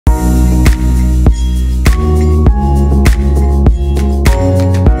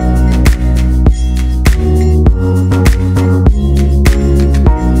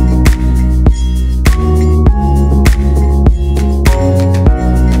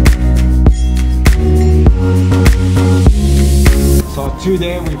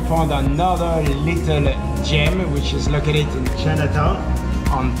we found another little gem which is located in Chinatown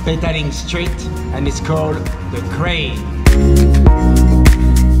on Petaling Street, and it's called the Crane.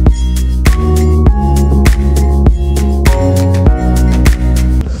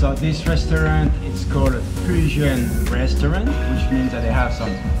 So this restaurant is called a fusion restaurant, which means that they have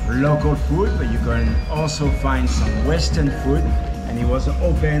some local food, but you can also find some Western food, and it was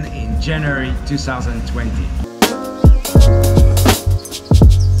opened in January 2020.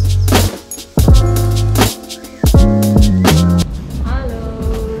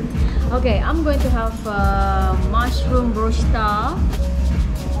 Okay, I'm going to have mushroom bruschetta.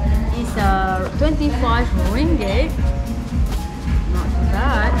 It's 25 ringgit. Not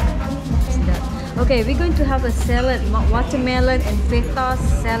bad. Okay, we're going to have a salad, watermelon and feta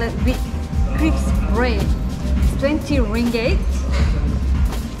salad with crisp bread. 20 ringgit.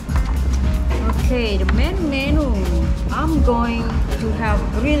 Okay, the main menu. I'm going to have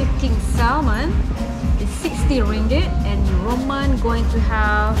grilled king salmon. It's 60 ringgit, and Roman going to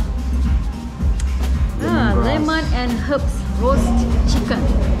have lemon and herbs roast chicken.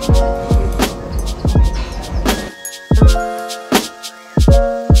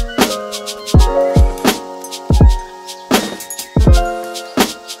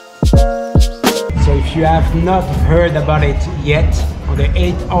 So if you have not heard about it yet, on the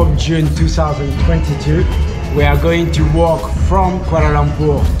 8th of June 2022, we are going to walk from Kuala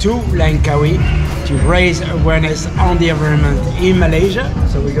Lumpur to Langkawi to raise awareness on the environment in Malaysia.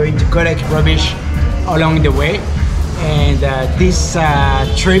 So we're going to collect rubbish along the way, and this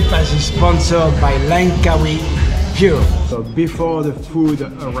trip is sponsored by Langkawi Pure. So before the food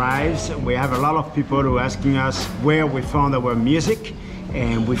arrives, we have a lot of people who are asking us where we found our music,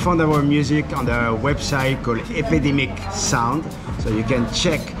 and we found our music on the website called Epidemic Sound. So you can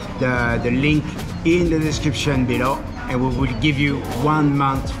check the link in the description below, and we will give you 1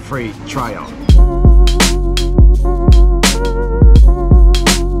 month free trial.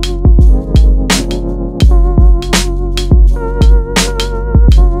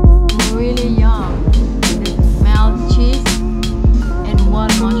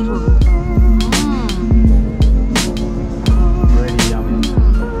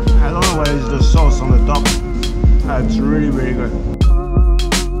 It's really, really good.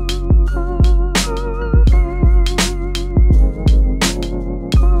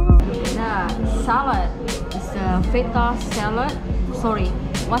 The salad is a feta salad. Sorry,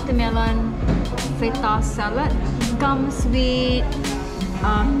 watermelon feta salad. Comes with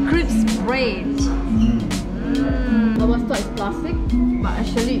crisp bread. The pasta is plastic, but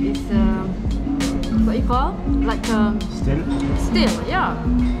actually it's what you call, like still, yeah.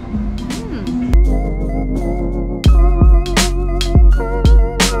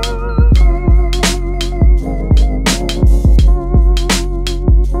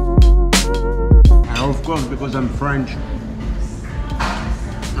 Of course, because I'm French,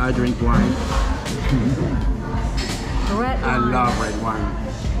 I drink wine. Red wine. I love red wine.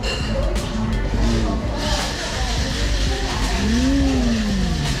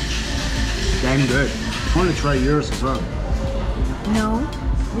 Damn good. I want to try yours as well. No,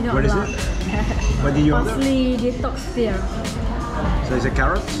 we don't. What is it? What did you order? Parsley detox beer. So is it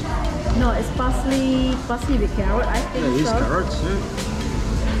carrots? No, it's parsley with carrot. I think Yeah, it is so. carrots. Yeah.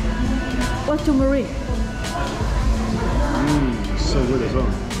 Or turmeric. So good as well.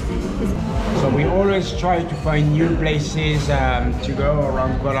 So we always try to find new places to go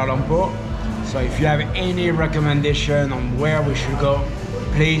around Kuala Lumpur. So if you have any recommendation on where we should go,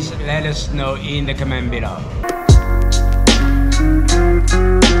 please let us know in the comment below.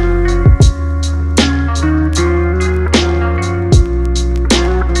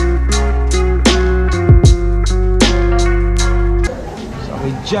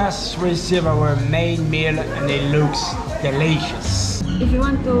 Just received our main meal, and it looks delicious. If you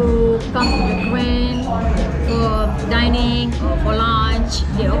want to come to the Crane for dining or for lunch,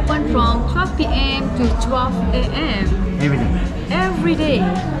 they open from 12 p.m. to 12 a.m. Every day.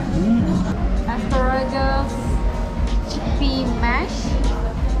 Asparagus, chickpea mash,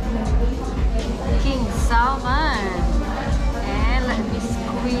 king salmon, and let me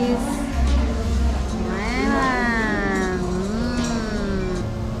squeeze.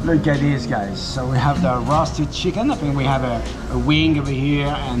 Look at these guys. So we have the roasted chicken. I think we have a wing over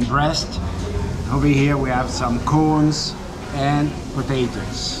here and breast. Over here we have some corns and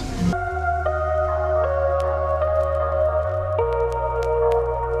potatoes.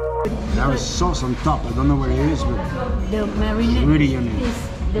 There is sauce on top. I don't know what it is, but the marinade. it's really yummy.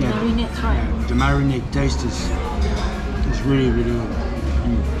 The marinade, right? Yeah, the marinade taste is really, really good.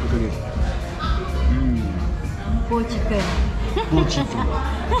 Look at it. Pork chicken. Bullshitting.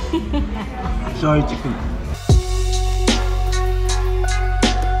 Sorry, chicken.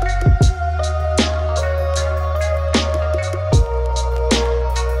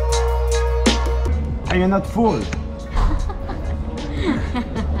 And you're not full.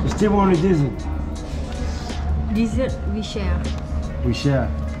 You still want a dessert? Dessert we share. We share.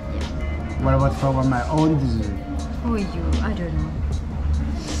 Yeah. What about for my own dessert? Oh, you? I don't know.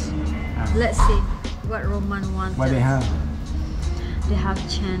 Let's see what Roman wants. What they have? They have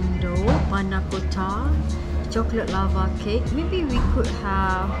chendol, panna cotta, chocolate lava cake. Maybe we could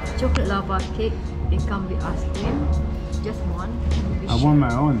have chocolate lava cake. It come with ice cream. Just one. I want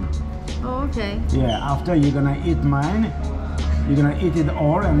my own. Oh, okay. Yeah, after you're gonna eat mine, you're gonna eat it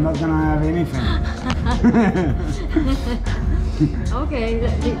all. I'm not gonna have anything. Okay,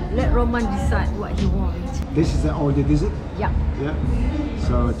 let Roman decide what he wants. This is all the dessert? Yeah. Yeah.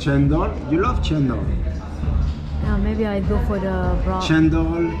 So chendol, you love chendol. Maybe I go for the brown.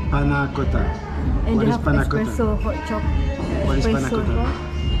 Chendol panna cotta. And What they is have panna cotta? espresso hot chocolate. What is panna Espresso cotta?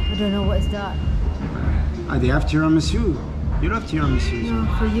 hot? I don't know what's that. Ah, they have tiramisu. You love tiramisu? No,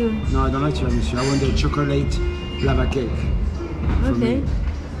 for you. No, I don't like tiramisu. I want the chocolate lava cake. For Okay. me.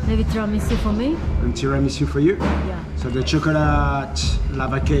 Maybe tiramisu for me? And tiramisu for you? Yeah. So the chocolate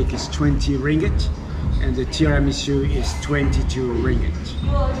lava cake is 20 ringgit and the tiramisu is 22 ringgit.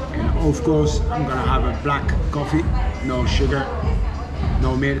 And of course, I'm gonna have a black coffee, no sugar,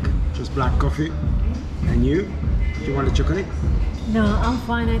 no milk, just black coffee. And you? Do you want a chocolate? No, I'm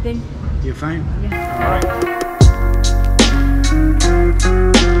fine, I think. You're fine? Yeah. All right.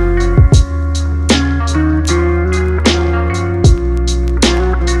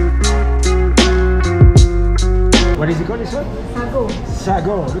 What is it called, this one? Sago.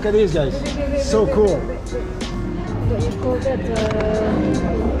 Sago. Look at these guys. So cool. What you call that?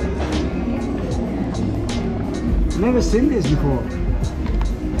 Never seen this before.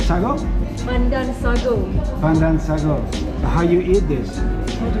 Sago? Pandan sago. Pandan sago. How you eat this? I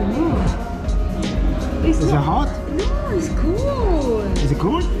don't know. It's Is it not, hot? No, it's cool. Is it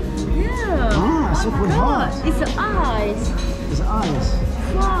cool? Yeah. Ah, so my good God. hot. It's ice. It's ice.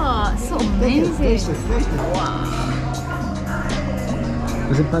 Wow, so Taste it, amazing. taste it, taste it. Wow.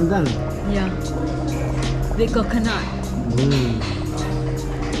 Is it pandan? Yeah. With coconut. Mm.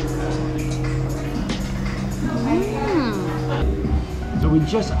 So we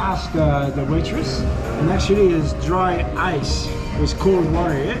just asked the waitress, and actually it's dry ice with cold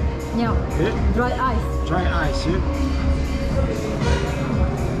water, yeah? Yeah. Yeah? Dry ice. Dry ice, yeah?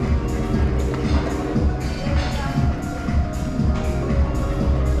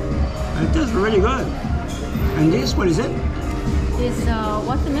 It tastes really good. And this, what is it? It's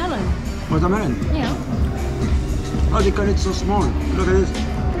watermelon. Watermelon. Yeah. Oh, they cut it so small. Look at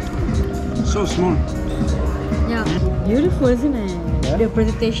this. So small. Yeah. Beautiful, isn't it? Yeah. The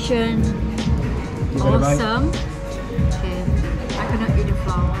presentation. gotta buy. Awesome. Okay. I cannot eat the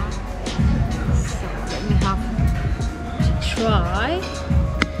flour. So let me have to try.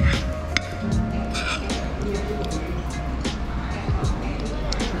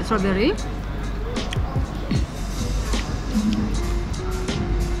 Strawberry.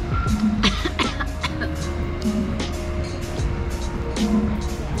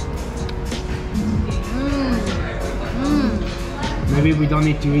 Maybe we don't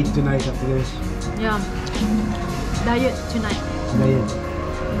need to eat tonight after this. Yeah. Diet tonight. Diet.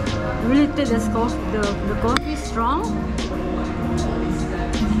 Really taste the coffee strong.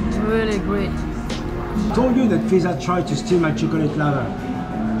 Really great. I told you that Fiza tried to steal my chocolate lava.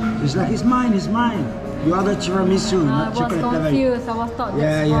 It's like, it's mine, it's mine. You ordered tiramisu, I not was chocolate lava. confused. I was thought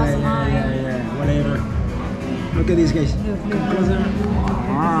Yeah, this yeah, was yeah, mine. yeah, yeah, whatever. Look at these guys. Look.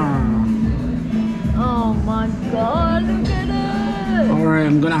 Ah. Oh my God! Look at it. Alright,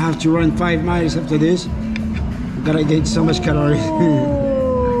 I'm gonna have to run 5 miles after this. I'm gonna get so much calories.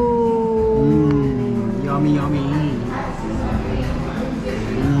 Yummy, yummy.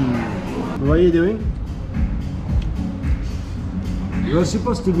 What are you doing? You're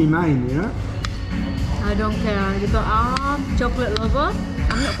supposed to be mine, you know? I don't care because I'm chocolate lover.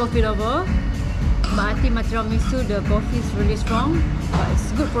 I'm not coffee lover. But I think my tiramisu, the coffee is really strong. But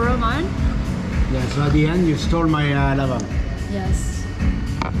it's good for Roman. Yeah, so at the end you stole my lava. Yes.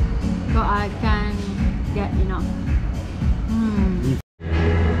 So I can get enough.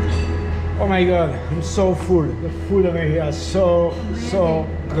 Oh my god, I'm so full. The food over here is so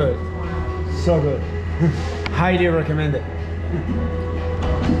good. So good. Highly recommended.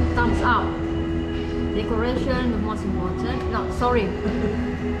 Thumbs up. Decoration the most important. No, sorry.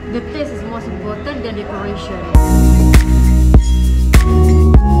 The taste is most important than decoration.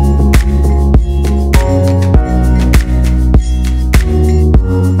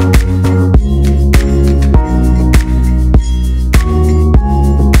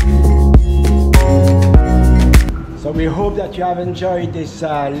 So we hope that you have enjoyed this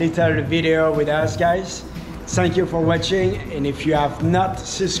little video with us, guys. Thank you for watching, and if you have not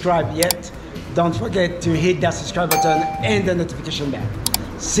subscribed yet, don't forget to hit that subscribe button and the notification bell.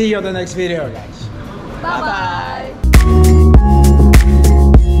 See you on the next video, guys. Bye bye.